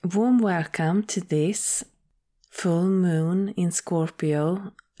Warm welcome to this full moon in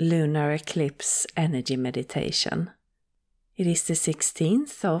Scorpio lunar eclipse energy meditation. It is the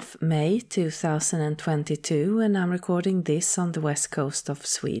 16th of May 2022 and I'm recording this on the west coast of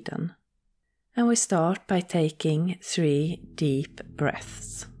Sweden. And we start by taking 3 deep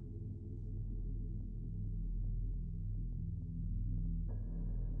breaths.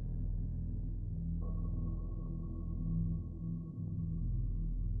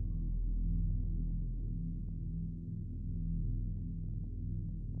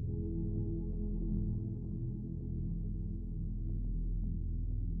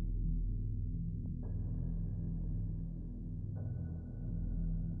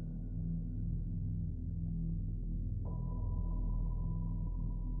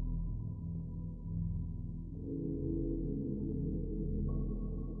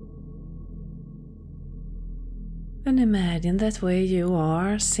 And imagine that where you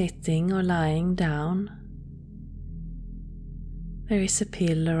are sitting or lying down, there is a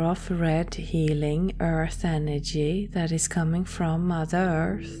pillar of red healing earth energy that is coming from Mother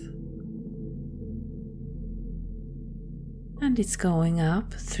Earth. And it's going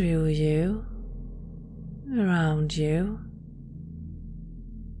up through you, around you,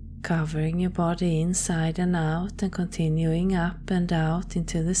 covering your body inside and out and continuing up and out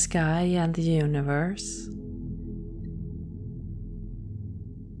into the sky and the universe.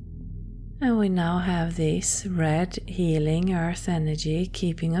 And we now have this red healing earth energy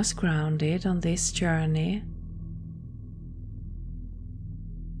keeping us grounded on this journey.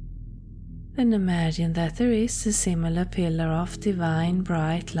 Then imagine that there is a similar pillar of divine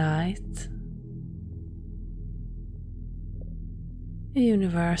bright light, a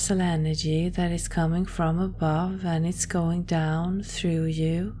universal energy that is coming from above and it's going down through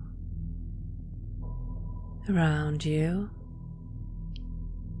you, around you,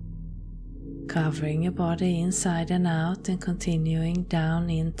 covering your body inside and out and continuing down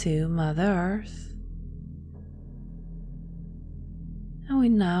into Mother Earth. And we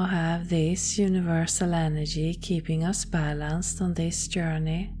now have this universal energy keeping us balanced on this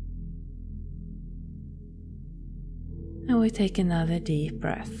journey. And we take another deep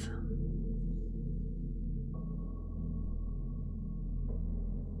breath.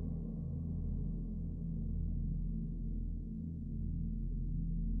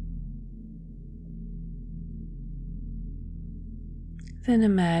 Then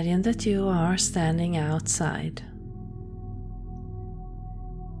imagine that you are standing outside.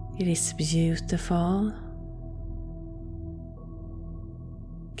 It is beautiful,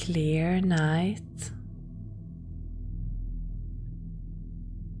 clear night.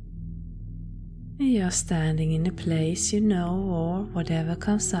 And you are standing in a place you know or whatever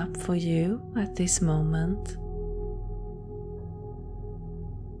comes up for you at this moment.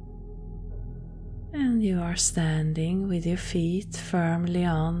 And you are standing with your feet firmly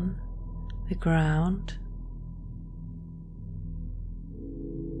on the ground.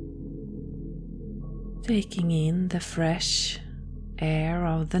 Taking in the fresh air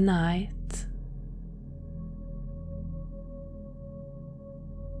of the night.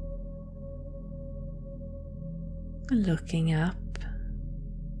 Looking up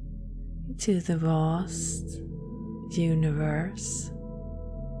into the vast universe.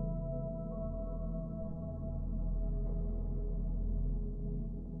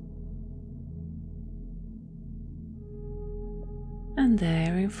 And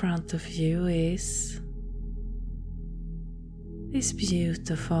there in front of you is this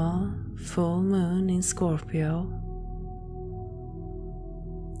beautiful full moon in Scorpio,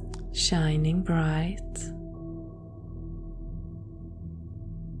 shining bright.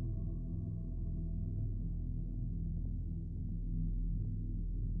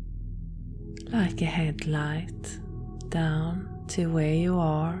 Like a headlight down to where you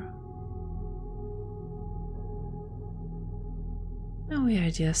are. And we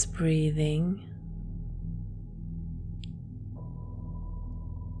are just breathing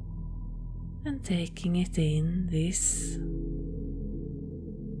and taking it in, this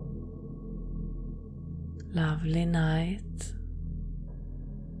lovely night.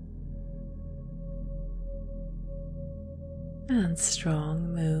 And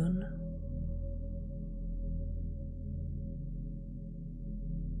strong moon.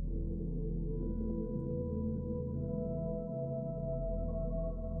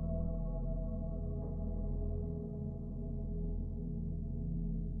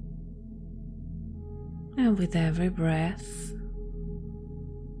 And with every breath,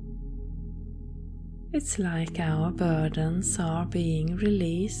 it's like our burdens are being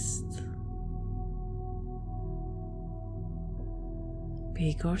released,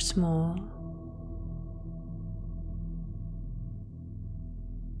 big or small.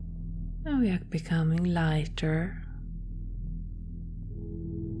 And we are becoming lighter,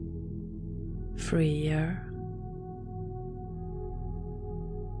 freer,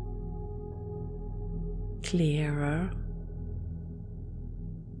 clearer.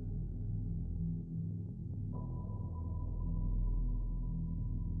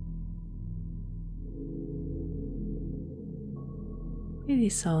 It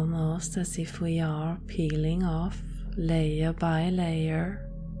is almost as if we are peeling off layer by layer,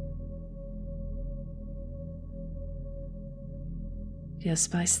 just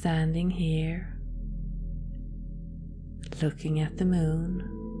by standing here, looking at the moon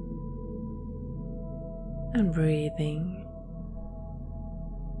and breathing.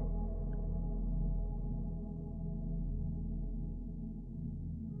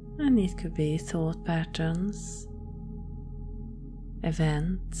 And it could be thought patterns,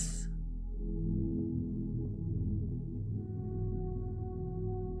 events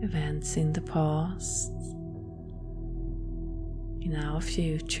in the past, in our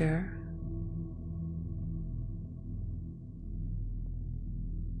future.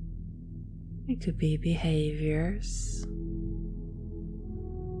 It could be behaviors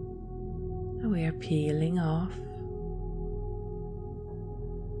that we are peeling off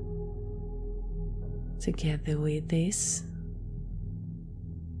together with this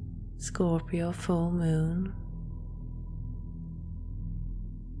Scorpio full moon.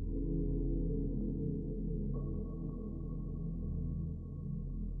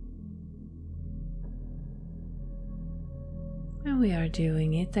 And we are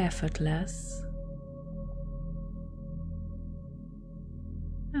doing it effortless.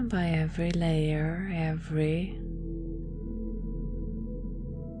 And by every layer, every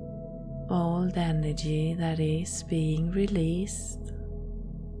old energy that is being released,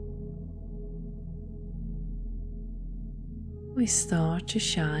 we start to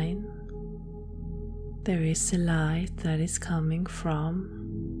shine. There is a light that is coming from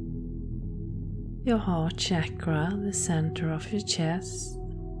your heart chakra, the center of your chest.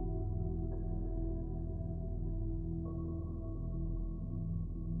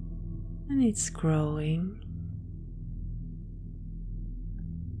 And it's growing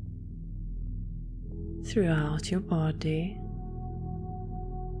throughout your body,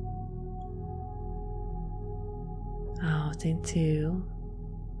 out into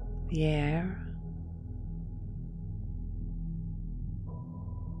the air,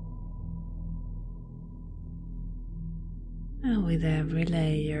 and with every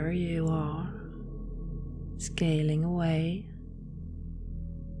layer you are scaling away,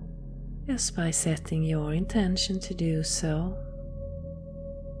 just by setting your intention to do so.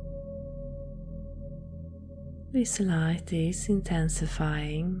 This light is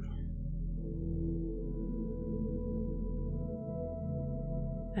intensifying,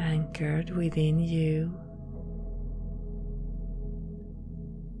 anchored within you,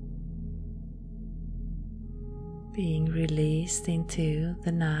 being released into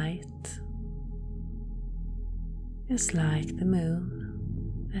the night, just like the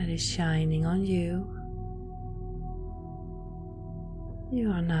moon that is shining on you. You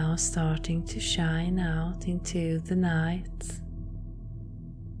are now starting to shine out into the night.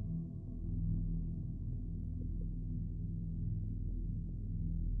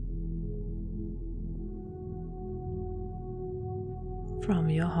 From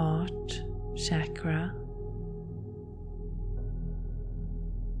your heart chakra,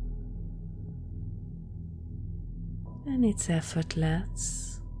 and it's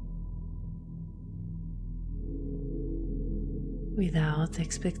effortless, without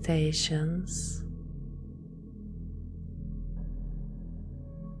expectations.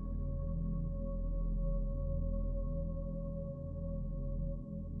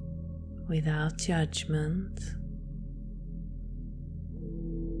 Without judgment,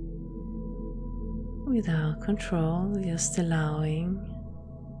 without control, just allowing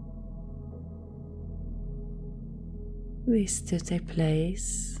this to take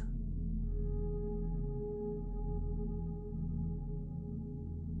place.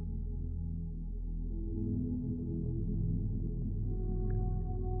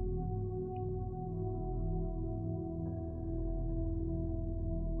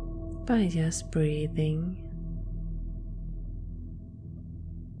 By just breathing.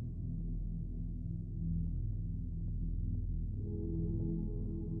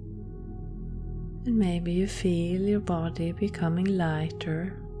 And maybe you feel your body becoming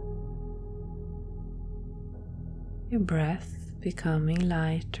lighter, your breath becoming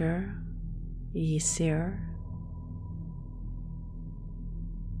lighter, easier.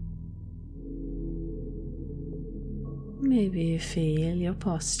 Maybe you feel your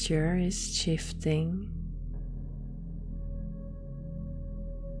posture is shifting.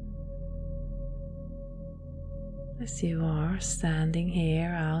 As you are standing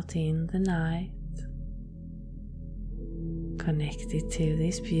here out in the night, connected to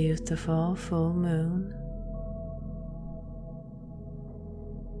this beautiful full moon,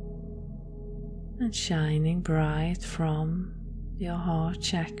 and shining bright from your heart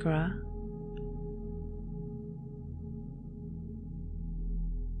chakra.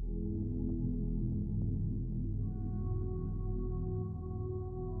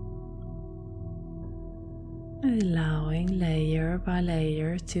 Allowing layer by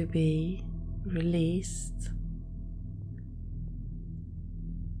layer to be released.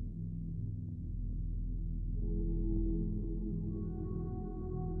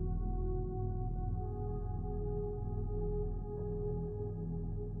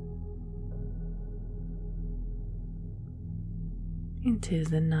 Into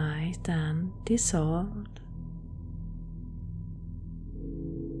the night and dissolved.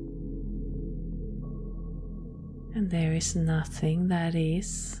 And there is nothing that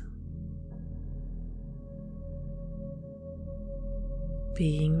is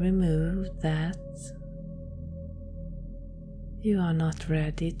being removed that you are not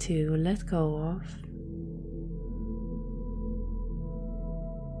ready to let go of.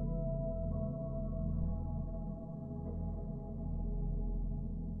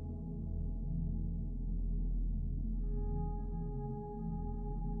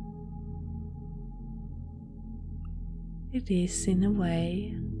 It is in a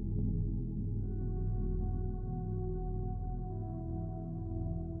way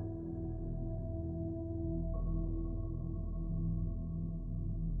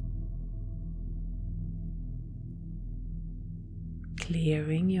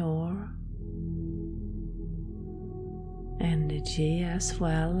clearing your energy as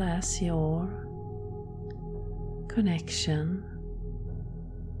well as your connection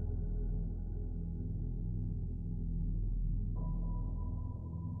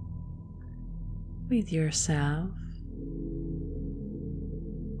with yourself,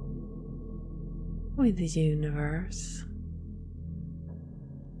 with the universe,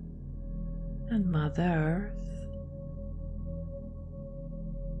 and Mother Earth.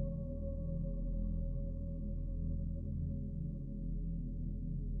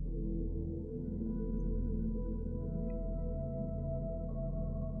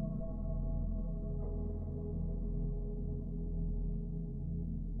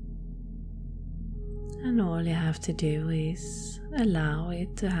 And all you have to do is allow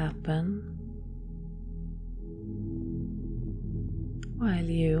it to happen while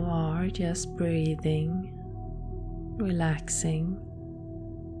you are just breathing, relaxing,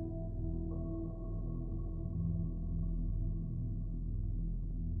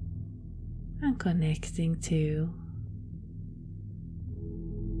 and connecting to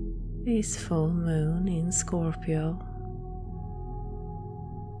this full moon in Scorpio.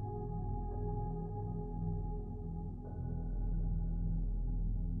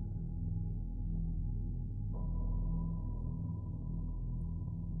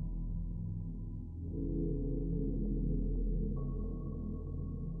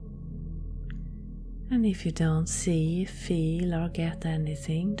 And if you don't see, feel, or get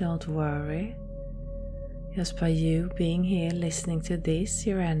anything, don't worry. Just by you being here listening to this,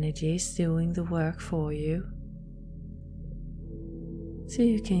 your energy is doing the work for you. So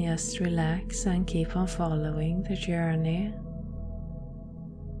you can just relax and keep on following the journey.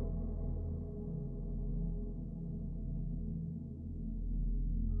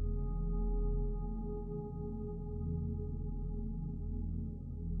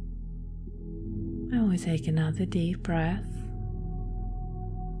 And we take another deep breath.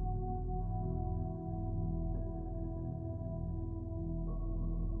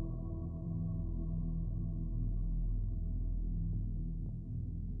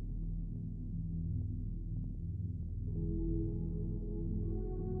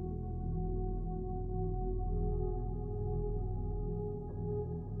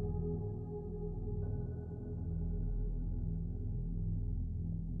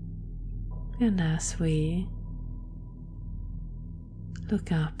 And as we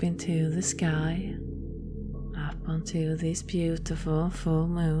look up into the sky, up onto this beautiful full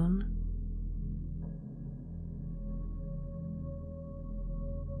moon,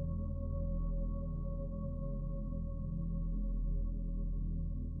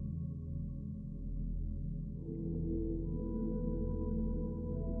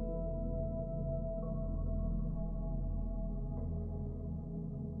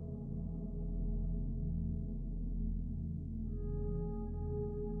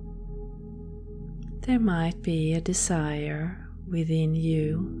 there might be a desire within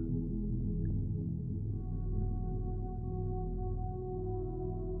you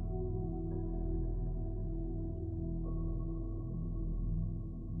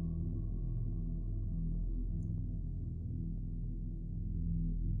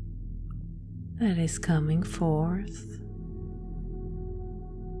that is coming forth.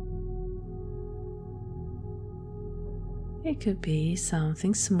 It could be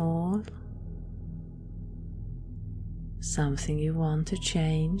something small, something you want to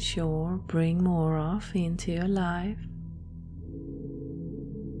change or bring more of into your life.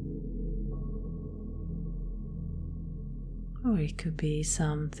 Or it could be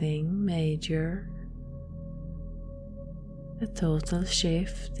something major, a total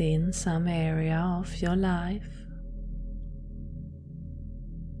shift in some area of your life.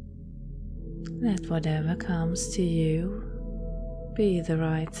 Let whatever comes to you be the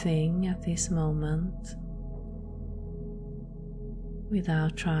right thing at this moment,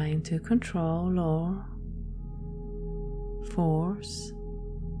 without trying to control or force.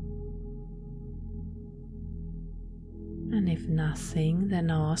 And if nothing,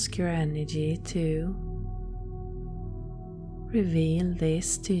 then ask your energy to reveal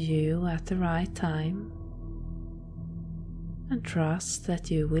this to you at the right time, and trust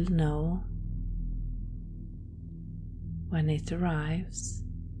that you will know when it arrives.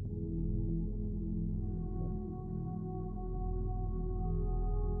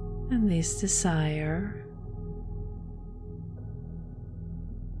 And this desire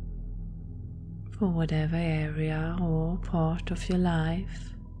for whatever area or part of your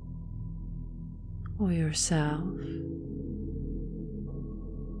life or yourself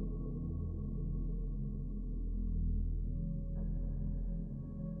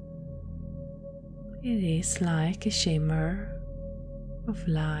it is like a shimmer of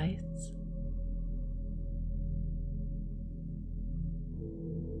light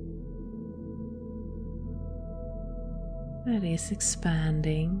that is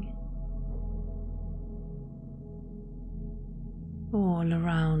expanding all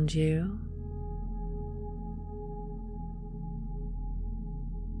around you.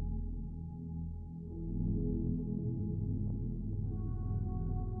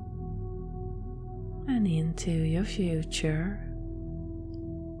 And into your future,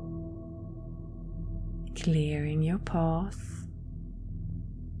 clearing your path,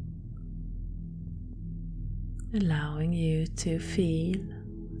 allowing you to feel,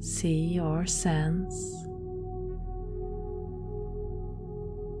 see or sense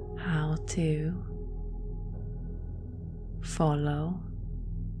how to follow,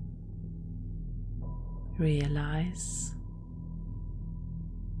 realize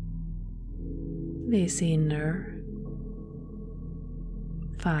this inner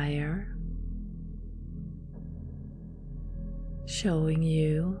fire, showing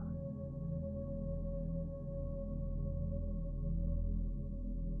you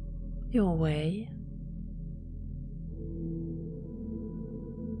your way.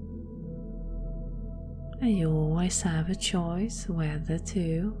 And you always have a choice whether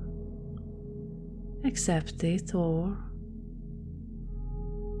to accept it or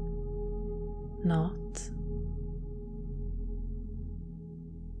not,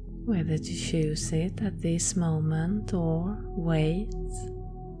 whether to choose it at this moment or wait.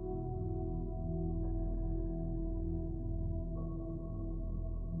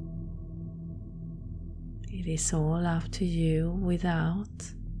 It is all up to you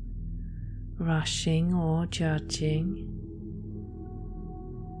without rushing or judging.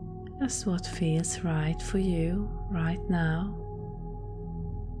 Just what feels right for you right now.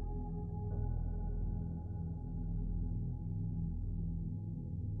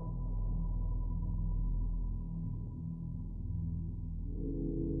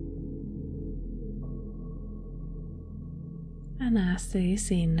 And as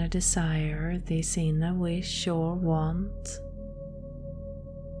this inner desire, this inner wish or want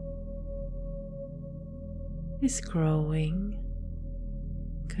is growing,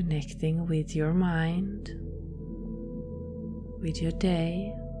 connecting with your mind, with your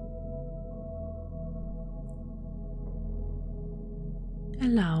day,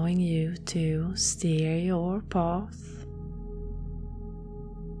 allowing you to steer your path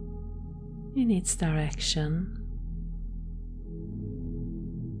in its direction.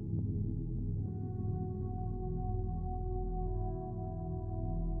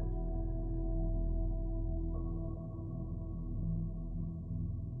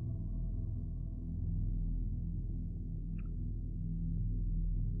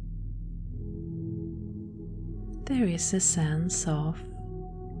 There is a sense of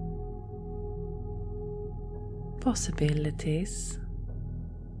possibilities,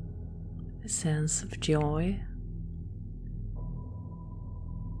 a sense of joy,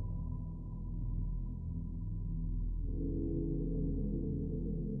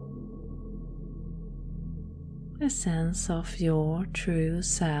 a sense of your true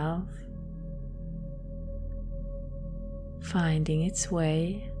self finding its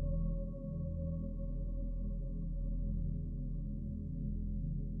way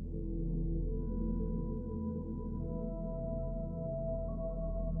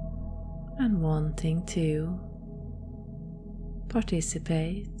and wanting to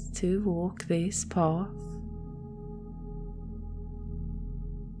participate, to walk this path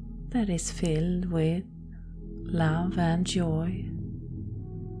that is filled with love and joy.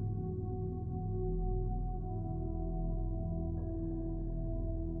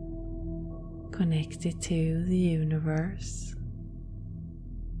 Connected to the universe.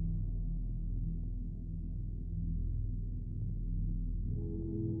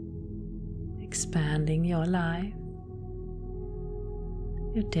 Expanding your life,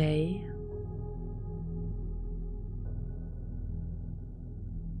 your day,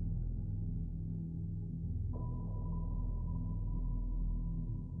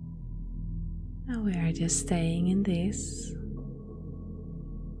 and we are just staying in this,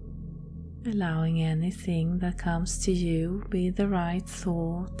 allowing anything that comes to you be the right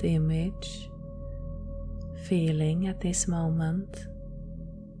thought, image, feeling at this moment,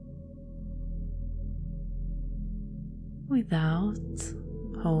 without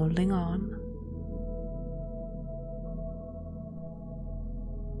holding on.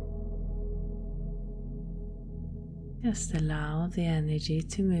 Just allow the energy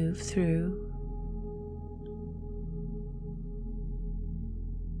to move through.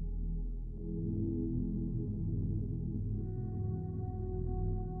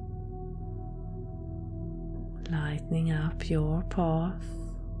 Lightening up your path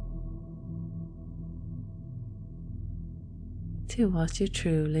to what you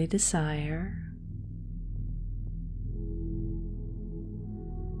truly desire.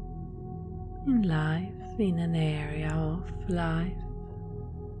 In life, in an area of life,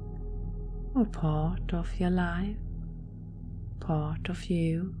 or part of your life, part of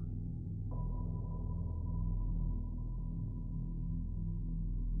you.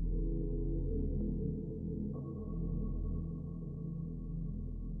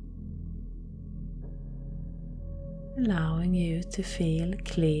 Allowing you to feel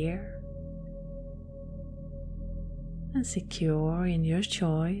clear and secure in your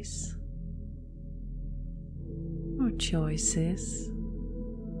choice or choices.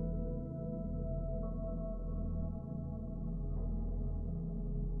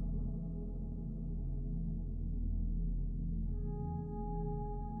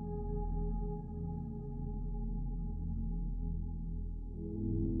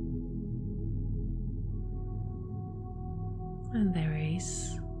 And there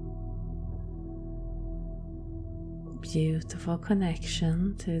is a beautiful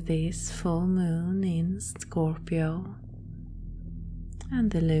connection to this full moon in Scorpio and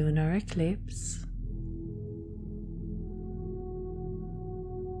the lunar eclipse,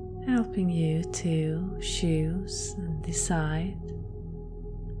 helping you to choose and decide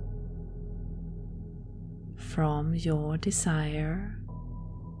from your desire,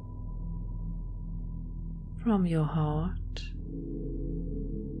 from your heart.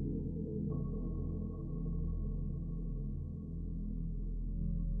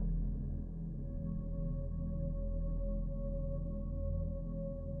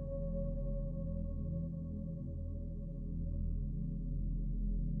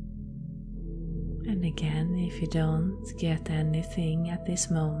 And again, if you don't get anything at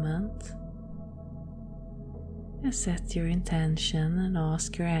this moment, just set your intention and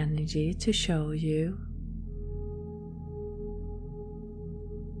ask your energy to show you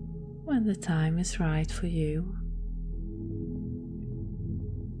when the time is right for you.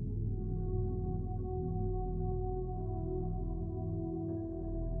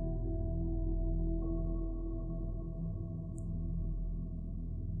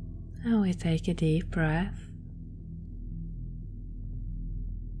 Now we take a deep breath.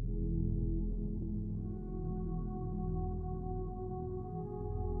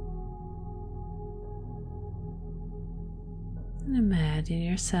 And imagine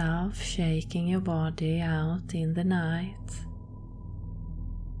yourself shaking your body out in the night.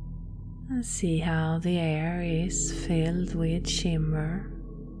 And see how the air is filled with shimmer,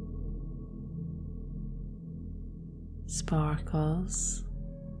 sparkles,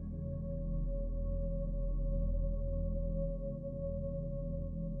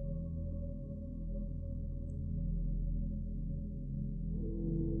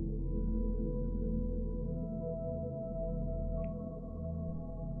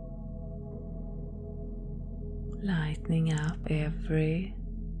 Lightening up every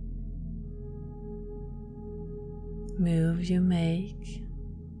move you make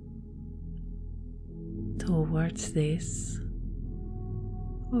towards this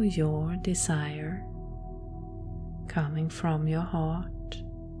or your desire coming from your heart.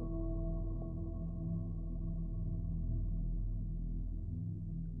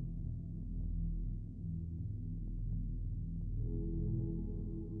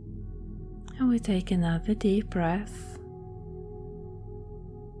 And we take another deep breath.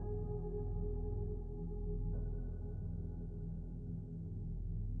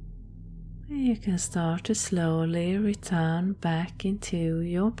 And you can start to slowly return back into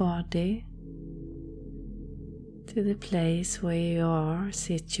your body, to the place where you are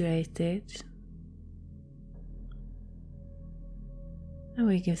situated. And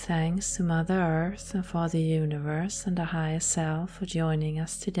we give thanks to Mother Earth and Father Universe and the Higher Self for joining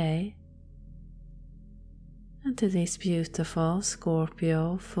us today. And to this beautiful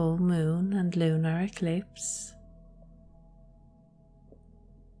Scorpio full moon and lunar eclipse.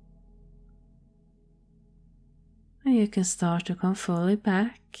 And you can start to come fully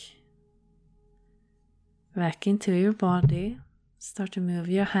back into your body. Start to move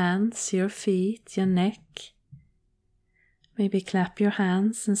your hands, your feet, your neck. Maybe clap your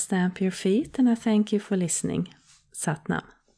hands and stamp your feet, and I thank you for listening. Satnam.